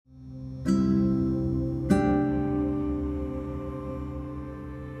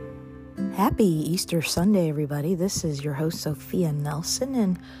Happy Easter Sunday, everybody. This is your host, Sophia Nelson,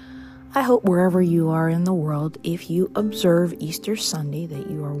 and I hope wherever you are in the world, if you observe Easter Sunday, that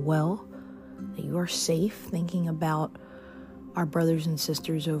you are well, that you are safe, thinking about our brothers and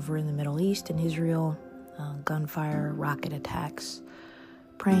sisters over in the Middle East and Israel, gunfire, rocket attacks,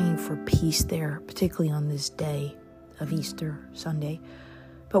 praying for peace there, particularly on this day of Easter Sunday.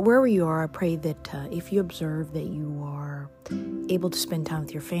 But wherever you are, I pray that if you observe that you are able to spend time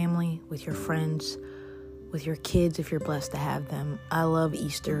with your family, with your friends, with your kids, if you're blessed to have them. I love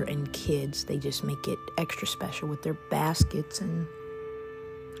Easter and kids. They just make it extra special with their baskets and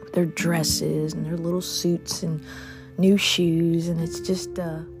their dresses and their little suits and new shoes. And it's just,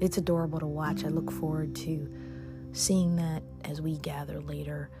 it's adorable to watch. I look forward to seeing that as we gather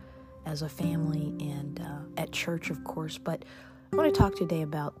later as a family and at church, of course. But I want to talk today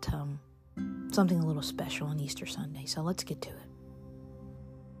about something a little special on Easter Sunday. So let's get to it.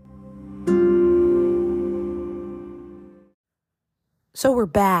 So we're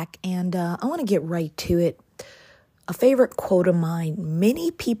back, and I want to get right to it. A favorite quote of mine: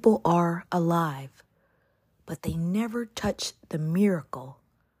 many people are alive, but they never touch the miracle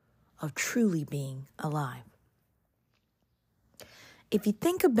of truly being alive. If you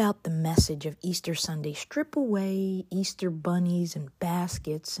think about the message of Easter Sunday, strip away Easter bunnies and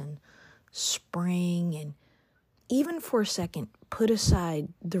baskets and spring, and even for a second, put aside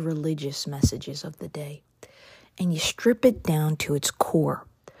the religious messages of the day, and you strip it down to its core.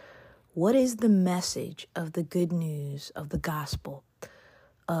 What is the message of the good news of the gospel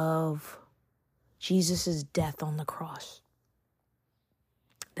of Jesus' death on the cross?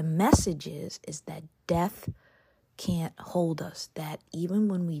 The message is that death can't hold us, that even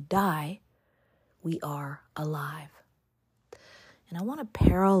when we die, we are alive. And I want to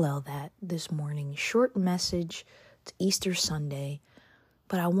parallel that this morning. Short message, it's Easter Sunday,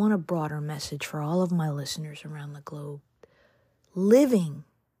 but I want a broader message for all of my listeners around the globe. Living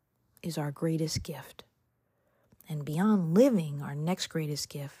is our greatest gift. And beyond living, our next greatest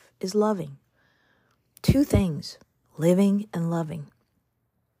gift is loving. Two things, living and loving.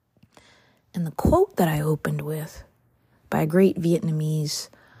 And the quote that I opened with by a great Vietnamese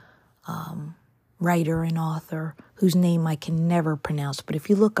writer and author whose name I can never pronounce, but if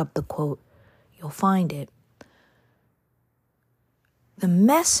you look up the quote, you'll find it. The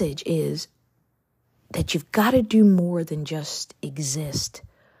message is that you've got to do more than just exist.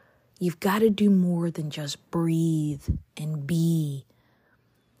 You've got to do more than just breathe and be.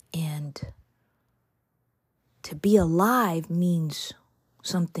 And to be alive means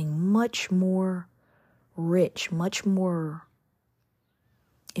something much more rich, much more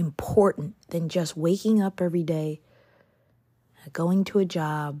important than just waking up every day, going to a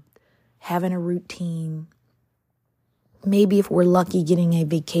job, having a routine, maybe if we're lucky, getting a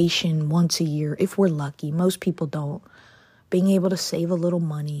vacation once a year, if we're lucky. Most people don't. Being able to save a little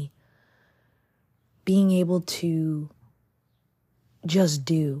money, being able to just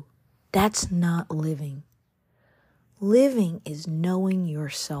do. That's not living. Living is knowing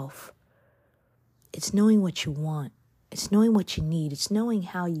yourself. It's knowing what you want. It's knowing what you need. It's knowing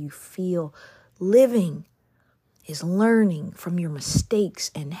how you feel. Living is learning from your mistakes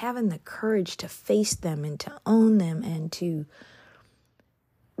and having the courage to face them and to own them and to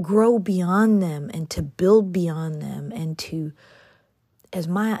grow beyond them and to build beyond them and to, as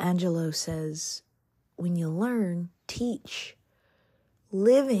Maya Angelou says, when you learn, teach.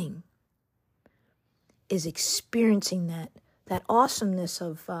 Living is experiencing that awesomeness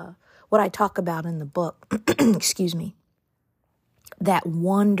of what I talk about in the book, excuse me, that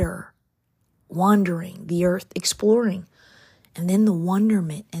wandering the earth, exploring, and then the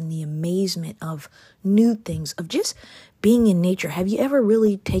wonderment and the amazement of new things, of just being in nature. Have you ever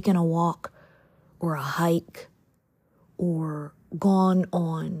really taken a walk or a hike or gone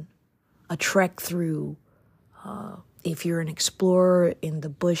on a trek through, if you're an explorer, in the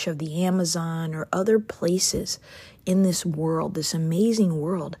bush of the Amazon or other places in this world, this amazing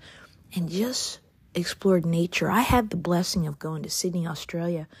world, and just explored nature? I had the blessing of going to Sydney,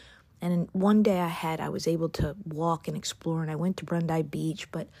 Australia, and one day I was able to walk and explore, and I went to Bondi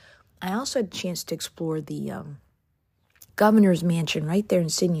Beach, but I also had a chance to explore the governor's mansion right there in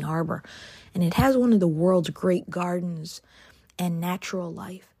Sydney Harbor, and it has one of the world's great gardens and natural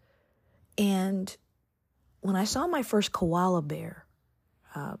life. And when I saw my first koala bear,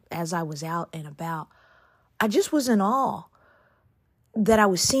 as I was out and about, I just was in awe that I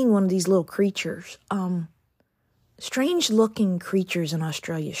was seeing one of these little creatures. Strange-looking creatures in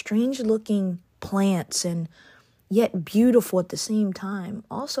Australia, strange-looking plants, and yet beautiful at the same time.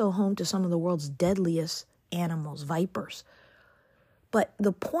 Also home to some of the world's deadliest animals, vipers. But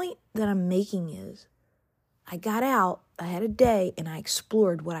the point that I'm making is I got out, I had a day, and I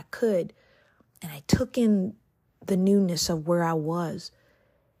explored what I could, and I took in the newness of where I was.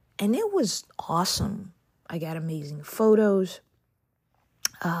 And it was awesome. I got amazing photos.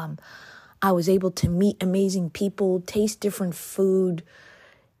 I was able to meet amazing people, taste different food.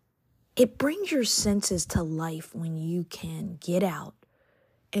 It brings your senses to life when you can get out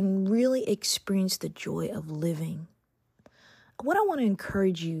and really experience the joy of living. What I want to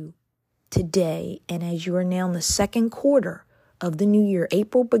encourage you today, and as you are now in the second quarter of the new year,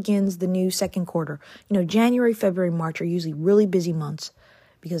 April begins the new second quarter. January, February, March are usually really busy months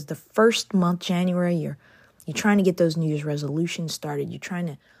because the first month, January, you're trying to get those New Year's resolutions started. You're trying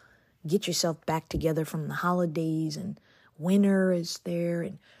to get yourself back together from the holidays, and winter is there.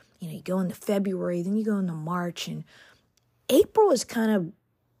 And, you go into February, then you go into March, and April is kind of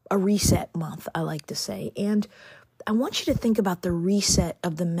a reset month, I like to say. And I want you to think about the reset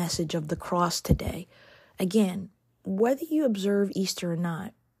of the message of the cross today. Again, whether you observe Easter or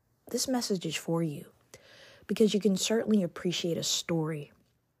not, this message is for you because you can certainly appreciate a story.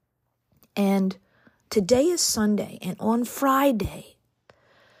 And today is Sunday, and on Friday,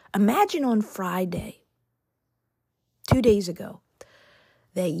 imagine on Friday, 2 days ago,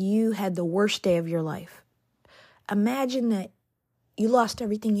 that you had the worst day of your life. Imagine that you lost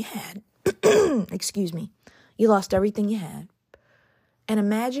everything you had. Excuse me. You lost everything you had. And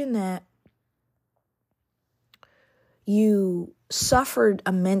imagine that you suffered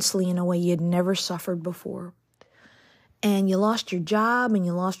immensely in a way you had never suffered before. And you lost your job, and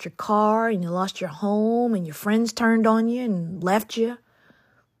you lost your car, and you lost your home, and your friends turned on you and left you.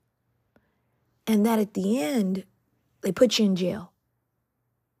 And that at the end, they put you in jail.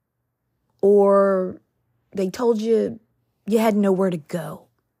 Or they told you you had nowhere to go.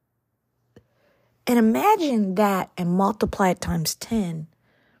 And imagine that and multiply it times 10.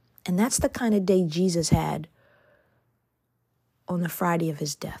 And that's the kind of day Jesus had on the Friday of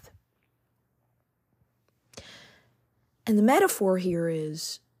his death. And the metaphor here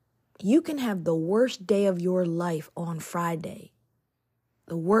is you can have the worst day of your life on Friday,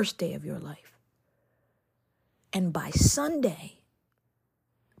 the worst day of your life. And by Sunday,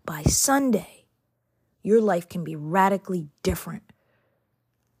 your life can be radically different.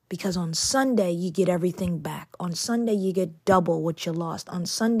 Because on Sunday, you get everything back. On Sunday, you get double what you lost. On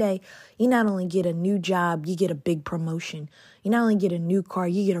Sunday, you not only get a new job, you get a big promotion. You not only get a new car,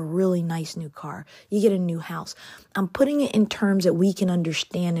 you get a really nice new car. You get a new house. I'm putting it in terms that we can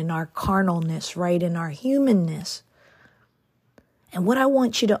understand in our carnalness, right? In our humanness. And what I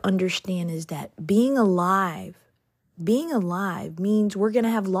want you to understand is that being alive means we're going to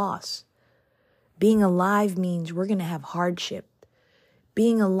have loss. Being alive means we're going to have hardship.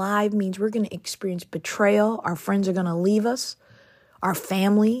 Being alive means we're going to experience betrayal. Our friends are going to leave us. Our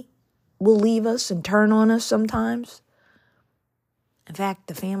family will leave us and turn on us sometimes. In fact,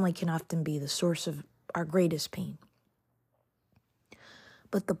 the family can often be the source of our greatest pain.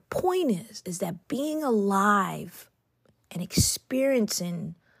 But the point is that being alive and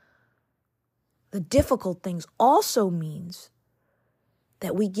experiencing the difficult things also means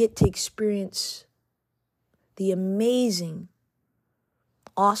that we get to experience the amazing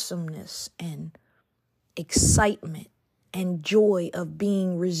awesomeness and excitement and joy of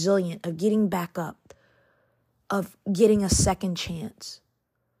being resilient, of getting back up, of getting a second chance,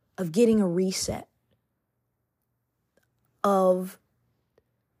 of getting a reset, of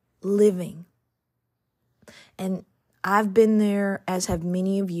living. And I've been there, as have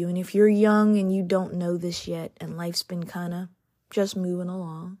many of you. And if you're young and you don't know this yet, and life's been kind of just moving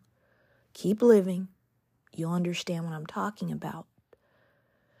along, keep living. You'll understand what I'm talking about.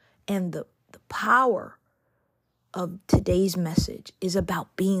 And the power of today's message is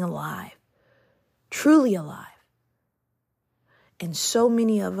about being alive, truly alive. And so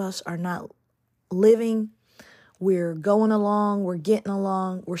many of us are not living. We're going along, we're getting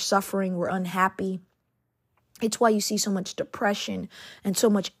along, we're suffering, we're unhappy. It's why you see so much depression and so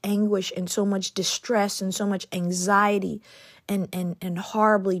much anguish and so much distress and so much anxiety and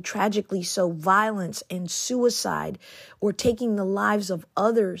horribly, tragically so violence and suicide or taking the lives of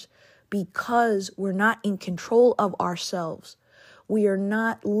others because we're not in control of ourselves. We are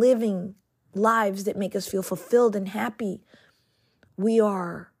not living lives that make us feel fulfilled and happy. We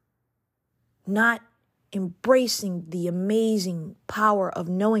are not embracing the amazing power of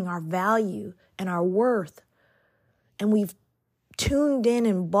knowing our value and our worth. And we've tuned in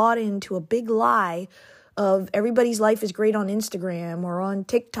and bought into a big lie of everybody's life is great on Instagram or on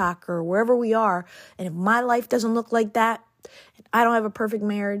TikTok or wherever we are. And if my life doesn't look like that, I don't have a perfect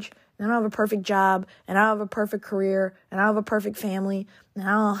marriage, and I don't have a perfect job, and I don't have a perfect career, and I don't have a perfect family, and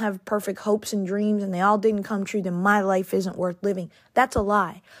I don't have perfect hopes and dreams, and they all didn't come true, then my life isn't worth living. That's a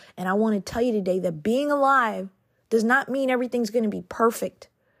lie. And I want to tell you today that being alive does not mean everything's going to be perfect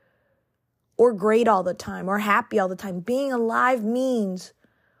or great all the time or happy all the time. Being alive means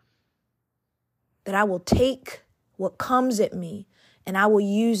that I will take what comes at me and I will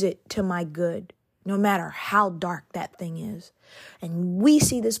use it to my good, no matter how dark that thing is. And we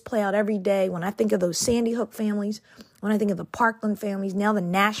see this play out every day. When I think of those Sandy Hook families, when I think of the Parkland families, now the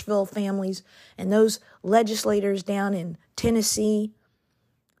Nashville families, and those legislators down in Tennessee,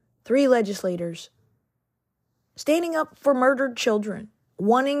 3 legislators standing up for murdered children,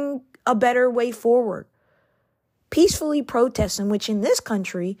 wanting a better way forward, peacefully protesting, which in this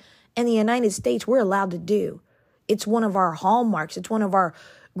country, in the United States, we're allowed to do. It's one of our hallmarks. It's one of our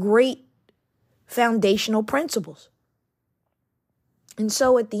great foundational principles. And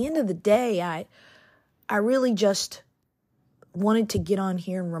so at the end of the day, I really just wanted to get on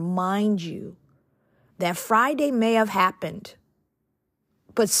here and remind you that Friday may have happened,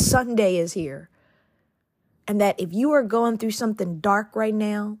 but Sunday is here. And that if you are going through something dark right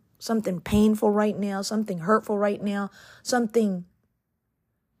now, something painful right now, something hurtful right now, something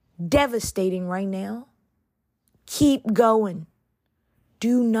devastating right now, keep going.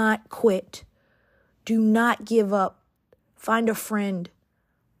 Do not quit. Do not give up. Find a friend.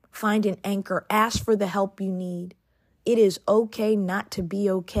 Find an anchor. Ask for the help you need. It is okay not to be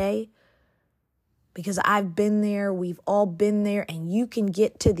okay, because I've been there. We've all been there, and you can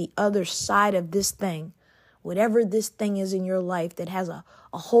get to the other side of this thing. Whatever this thing is in your life that has a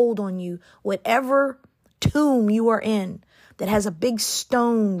hold on you, whatever tomb you are in that has a big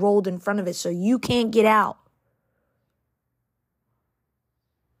stone rolled in front of it so you can't get out.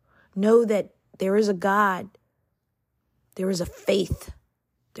 Know that there is a God, there is a faith,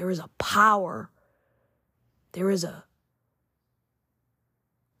 there is a power, there is a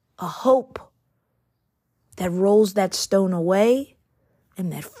hope that rolls that stone away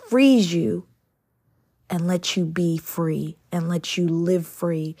and that frees you and lets you be free and lets you live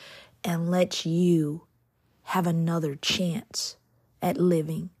free and lets you have another chance at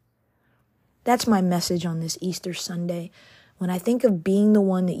living. That's my message on this Easter Sunday. When I think of being the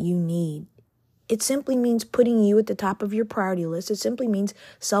one that you need, it simply means putting you at the top of your priority list. It simply means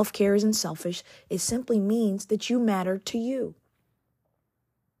self-care isn't selfish. It simply means that you matter to you.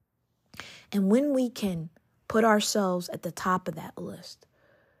 And when we can put ourselves at the top of that list,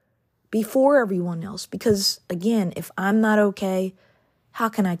 before everyone else, because again, if I'm not okay, how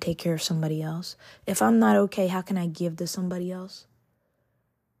can I take care of somebody else? If I'm not okay, how can I give to somebody else?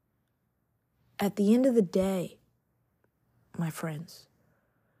 At the end of the day, my friends,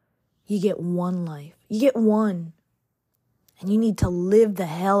 you get one life. You get one. And you need to live the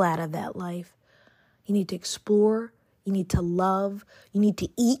hell out of that life. You need to explore. You need to love. You need to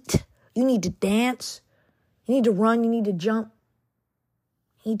eat. You need to dance. You need to run. You need to jump.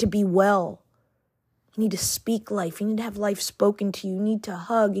 You need to be well. You need to speak life. You need to have life spoken to you. You need to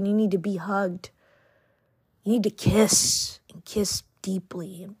hug and you need to be hugged. You need to kiss and kiss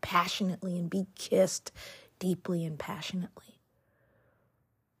deeply and passionately and be kissed deeply and passionately.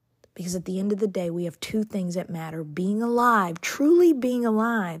 Because at the end of the day, we have 2 things that matter: being alive, truly being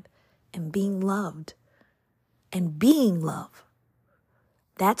alive, and being loved. And being love.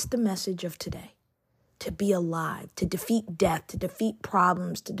 That's the message of today. To be alive, to defeat death, to defeat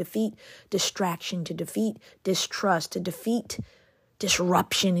problems, to defeat distraction, to defeat distrust, to defeat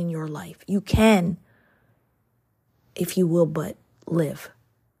disruption in your life. You can, if you will but live.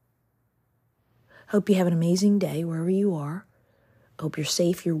 Hope you have an amazing day wherever you are. Hope you're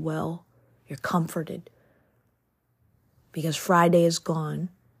safe, you're well, you're comforted. Because Friday is gone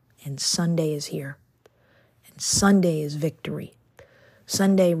and Sunday is here. And Sunday is victory.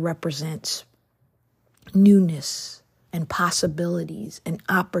 Sunday represents newness and possibilities and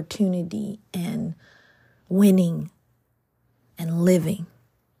opportunity and winning and living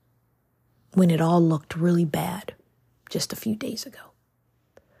when it all looked really bad just a few days ago.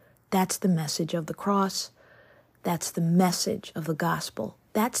 That's the message of the cross. That's the message of the gospel.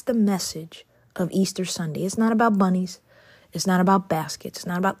 That's the message of Easter Sunday. It's not about bunnies. It's not about baskets. It's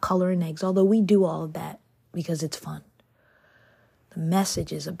not about coloring eggs, although we do all of that because it's fun. The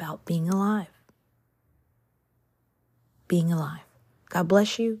message is about being alive. Being alive. God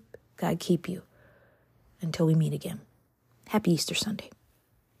bless you. God keep you. Until we meet again. Happy Easter Sunday.